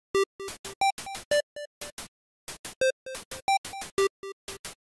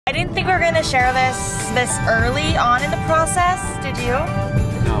didn't think we were gonna share this early on in the process. Did you?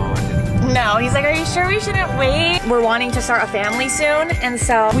 No, I didn't. No, he's like, are you sure we shouldn't wait? We're wanting to start a family soon, and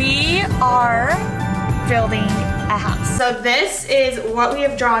so we are building a house. So this is what we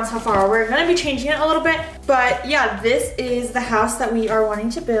have drawn so far. We're gonna be changing it a little bit, but yeah, this is the house that we are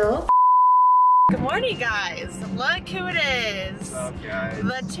wanting to build. Good morning, guys. Look who it is. What's up, guys?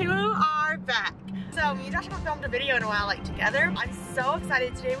 The two are back. So me and Josh haven't filmed a video in a while, like together. I'm so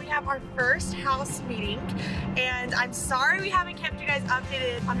excited. Today we have our first house meeting, and I'm sorry we haven't kept you guys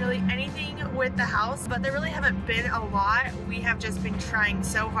updated on really anything with the house, but there really haven't been a lot. We have just been trying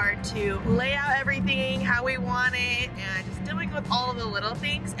so hard to lay out everything how we want it and just dealing with all of the little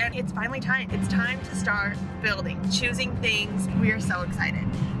things, and it's finally time. It's time to start building, choosing things. We are so excited.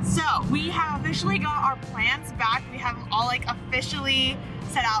 So we have officially got our plans back. We have them all like officially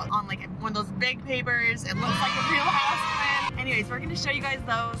set out on like one of those big papers. It looks like a real house plan. Anyways, we're gonna show you guys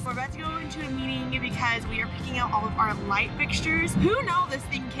those. We're about to go into a meeting because we are picking out all of our light fixtures. Who knew this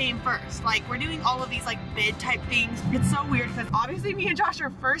thing came first? Like, we're doing all of these like bid type things. It's so weird because obviously me and Josh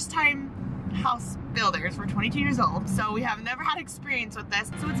are first time house builders. We're 22 years old, so we have never had experience with this.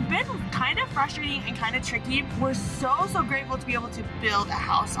 So it's been kind of frustrating and kind of tricky. We're so grateful to be able to build a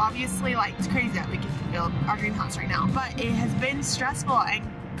house. Obviously, like, it's crazy that we get to build our dream house right now, but it has been stressful and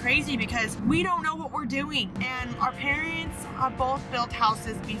crazy because we don't know what we're doing. And our parents have both built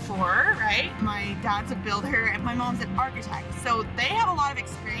houses before, right? My dad's a builder and my mom's an architect, so they have a lot of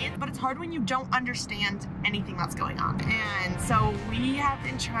experience, but it's hard when you don't understand anything that's going on. And so we have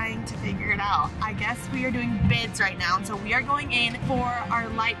been trying to figure it out. I guess we are doing bids right now, and so we are going in for our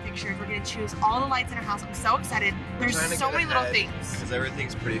light fixtures. We're gonna choose all the lights in our house. I'm so excited. There's so many little things. Because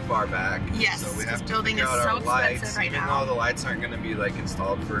everything's pretty far back. Yes, so we have to building figure is out so our expensive lights, right now. even though the lights aren't gonna be like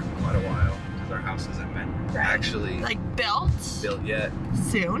installed for quite a while because our house hasn't been actually like built yet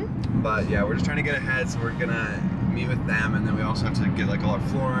soon. But yeah, we're just trying to get ahead, so we're gonna meet with them, and then we also have to get like all our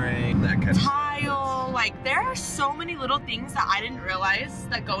flooring, that kind of tile. Like, there are so many little things that I didn't realize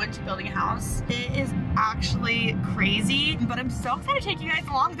that go into building a house. It is actually crazy, but I'm so excited to take you guys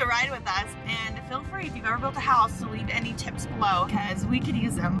along the ride with us. And feel free, if you've ever built a house, to leave any tips below because we could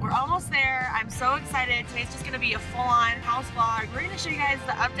use them. We're almost there. I'm so excited. Today's just gonna be a full-on house vlog. We're gonna show you guys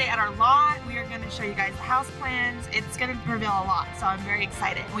the update at our lot. We are gonna show you guys the house plans. It's gonna reveal a lot, so I'm very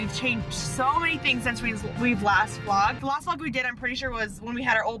excited. We've changed so many things since we've last vlogged. The last vlog we did, I'm pretty sure, was when we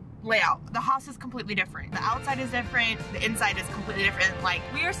had our old layout. The house is completely different. The outside is different. The inside is completely different. Like,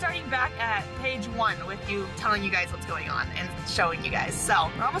 we are starting back at page 1 with you, telling you guys what's going on and showing you guys. So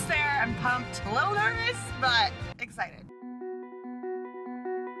we're almost there. I'm pumped, a little nervous, but excited.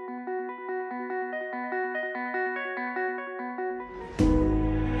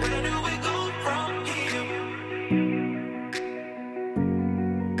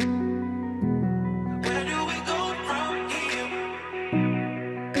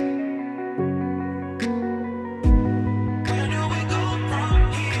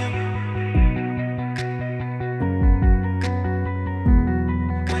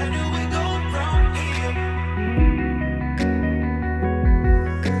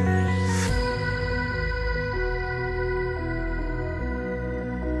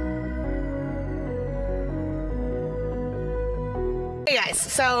 Hey guys,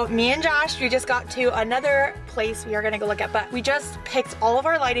 so me and Josh, we just got to another place we are gonna go look at, but we just picked all of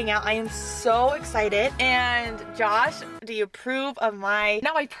our lighting out. I am so excited. And Josh, do you approve of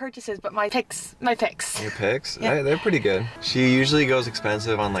not my purchases, but my picks? Your picks? Yeah. They're pretty good. She usually goes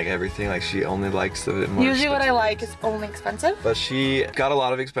expensive on like everything. Like, she only likes the more usually what I like is only expensive. But she got a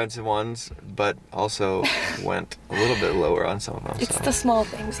lot of expensive ones, but also went a little bit lower on some of them. It's the small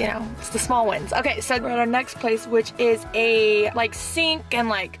things, you know. It's the small wins. Okay, so we're at our next place, which is a like sink and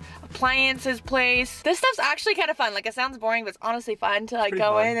like appliances place. This stuff's actually kind of fun. Like, it sounds boring, but it's honestly fun to like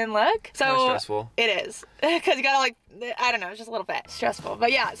go in and look. So kinda stressful. It is, because you gotta like, I don't know, it's just a little bit stressful.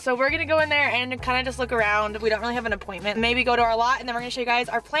 But yeah, so we're gonna go in there and kind of just look around. We don't really have an appointment. Maybe go to our lot, and then we're gonna show you guys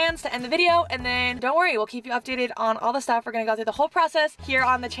our plans to end the video. And then don't worry, we'll keep you updated on all the stuff. We're gonna go through the whole process here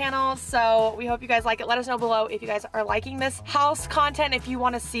on the channel. So we hope you guys like it. Let us know below if you guys are liking this house content, if you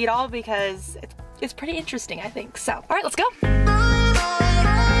want to see it all, because it's pretty interesting, I think. So, all right, let's go.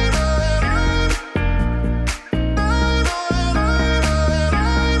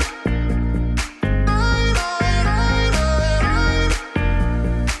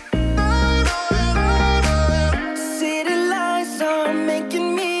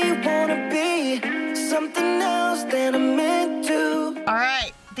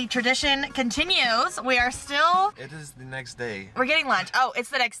 the tradition continues. We are still... It is the next day. We're getting lunch. Oh, it's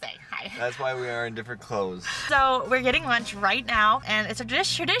the next day. Hi. That's why we are in different clothes. So we're getting lunch right now, and it's a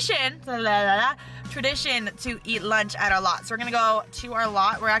tradition to eat lunch at our lot. So we're gonna go to our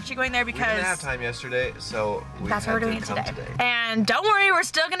lot. We're actually going there because... We didn't have time yesterday, so that's what we're doing today. And don't worry, we're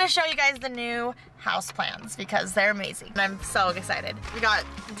still gonna show you guys the new house plans because they're amazing. And I'm so excited. We got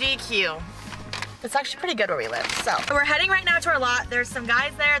DQ. It's actually pretty good where we live. So we're heading right now to our lot. There's some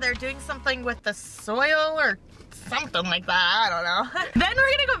guys there. They're doing something with the soil or something like that. I don't know. Then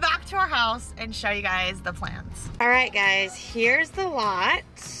we're gonna go back to our house and show you guys the plans. All right, guys, here's the lot.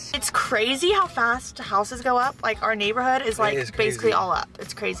 It's crazy how fast houses go up. Like our neighborhood is like basically all up.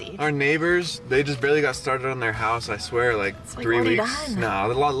 It's crazy. Our neighbors, they just barely got started on their house. I swear, like 3 weeks. Done.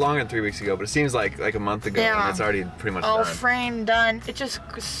 No, a lot longer than 3 weeks ago. But it seems like a month ago, and it's already pretty much done. Frame done. It's just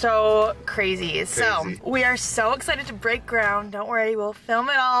so crazy. So we are so excited to break ground. Don't worry, we'll film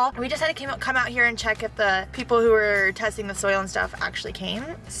it all. We just had to come out here and check if the people who were testing the soil and stuff actually came.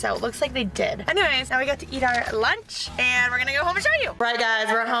 So it looks like they did. Anyways, now we got to eat our lunch, and we're gonna go home and show you. Right, guys,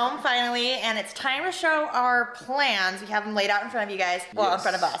 we're home finally, and it's time to show our plans. We have them laid out in front of you guys. Well, in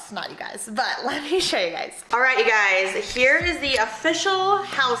front of us, not you guys, but let me show you guys. All right, you guys, here is the official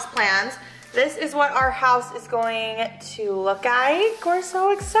house plans. This is what our house is going to look like. We're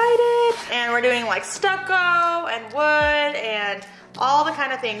so excited. And we're doing like stucco and wood and all the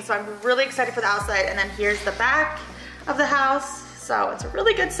kind of things. So I'm really excited for the outside. And then here's the back of the house. So it's a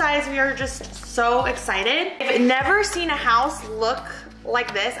really good size. We are just so excited. I've never seen a house look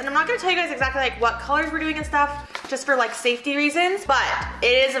like this, and I'm not gonna tell you guys exactly like what colors we're doing and stuff, just for like safety reasons, but it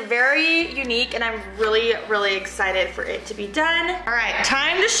is very unique, and I'm really, really excited for it to be done. All right,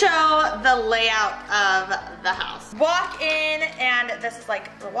 time to show the layout of the house. Walk in, and this is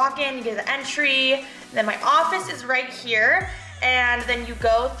like the walk in, you get the entry, then my office is right here, and then you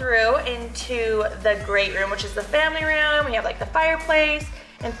go through into the great room, which is the family room. We have like the fireplace,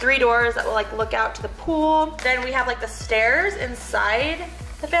 and 3 doors that will like look out to the pool. Then we have like the stairs inside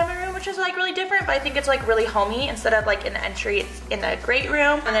the family room, which is like really different, but I think it's like really homey. Instead of like in the entry, it's in the great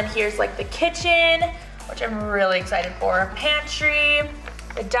room. And then here's like the kitchen, which I'm really excited for. Pantry,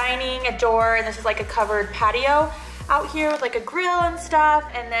 a dining, a door, and this is like a covered patio out here with like a grill and stuff.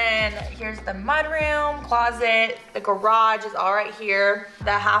 And then here's the mudroom, closet, the garage is all right here.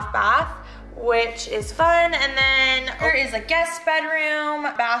 The half bath, which is fun. And then there is a guest bedroom,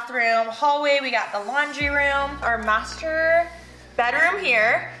 bathroom, hallway. We got the laundry room, our master bedroom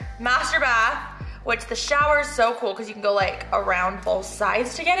here, master bath, which the shower is so cool because you can go like around both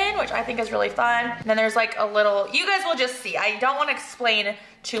sides to get in, which I think is really fun. And then there's like a little, you guys will just see. I don't want to explain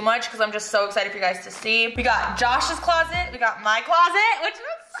too much because I'm just so excited for you guys to see. We got Josh's closet, we got my closet, which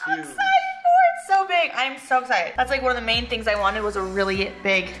I'm so excited for. It's so big. I'm so excited. That's like one of the main things I wanted, was a really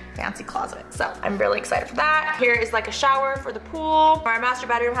big fancy closet. So I'm really excited for that. Here is like a shower for the pool. Our master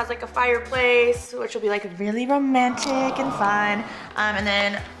bedroom has like a fireplace, which will be like really romantic and fun. And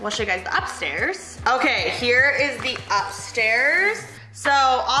then we'll show you guys the upstairs. Okay, here is the upstairs. So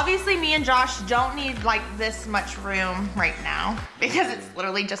obviously me and Josh don't need like this much room right now because it's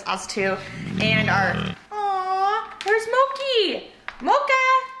literally just us two and our, aww, there's Moki. Mocha.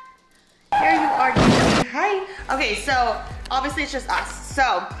 Here you are, hi. Okay, so obviously it's just us.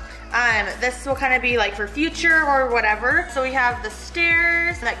 So this will kind of be like for future or whatever. So we have the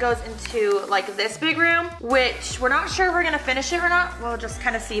stairs that goes into like this big room, which we're not sure if we're gonna finish it or not. We'll just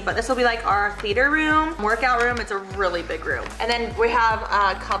kind of see, but this will be like our theater room, workout room. It's a really big room. And then we have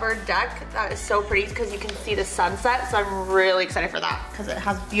a covered deck that is so pretty because you can see the sunset. So I'm really excited for that because it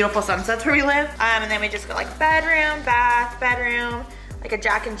has beautiful sunsets where we live. And then we just got like bedroom, bath, bedroom, like a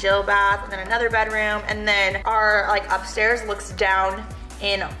Jack and Jill bath, and then another bedroom, and then our like upstairs looks down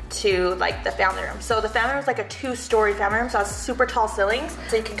into like the family room. So the family room is like a 2-story family room, so it has super tall ceilings,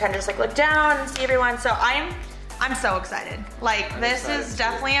 so you can kind of just like look down and see everyone. So I'm so excited. Like this is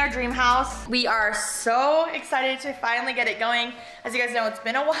definitely our dream house. We are so excited to finally get it going. As you guys know, it's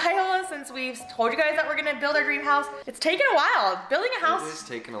been a while since we've told you guys that we're gonna build our dream house. It's taken a while. Building a house. It is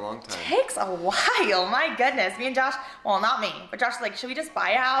taking a long time. Takes a while, my goodness. Me and Josh, well, not me, but Josh's like, should we just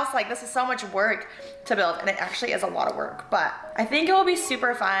buy a house? Like this is so much work to build, and it actually is a lot of work, but I think it will be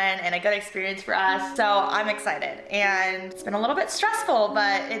super fun and a good experience for us. So I'm excited, and it's been a little bit stressful,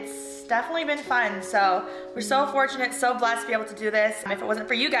 but it's definitely been fun. So we're so fortunate, so blessed to be able to do this. If it wasn't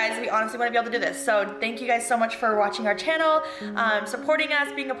for you guys, we honestly wouldn't be able to do this. So thank you guys so much for watching our channel, supporting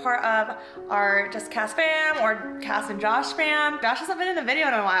us, being a part of our JUSTKASS fam or Cass and Josh fam. Josh hasn't been in the video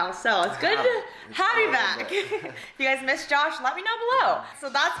in a while, so it's good to have you back. If you guys missed Josh, let me know below. So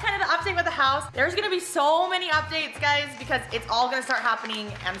that's kind of the update with the house. There's gonna be so many updates, guys, because it's all gonna start happening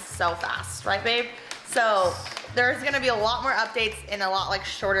and so fast, right, babe? So there's gonna be a lot more updates in a lot like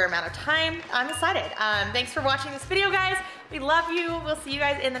shorter amount of time. I'm excited. Thanks for watching this video, guys. We love you. We'll see you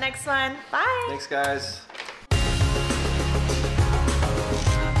guys in the next one. Bye. Thanks, guys.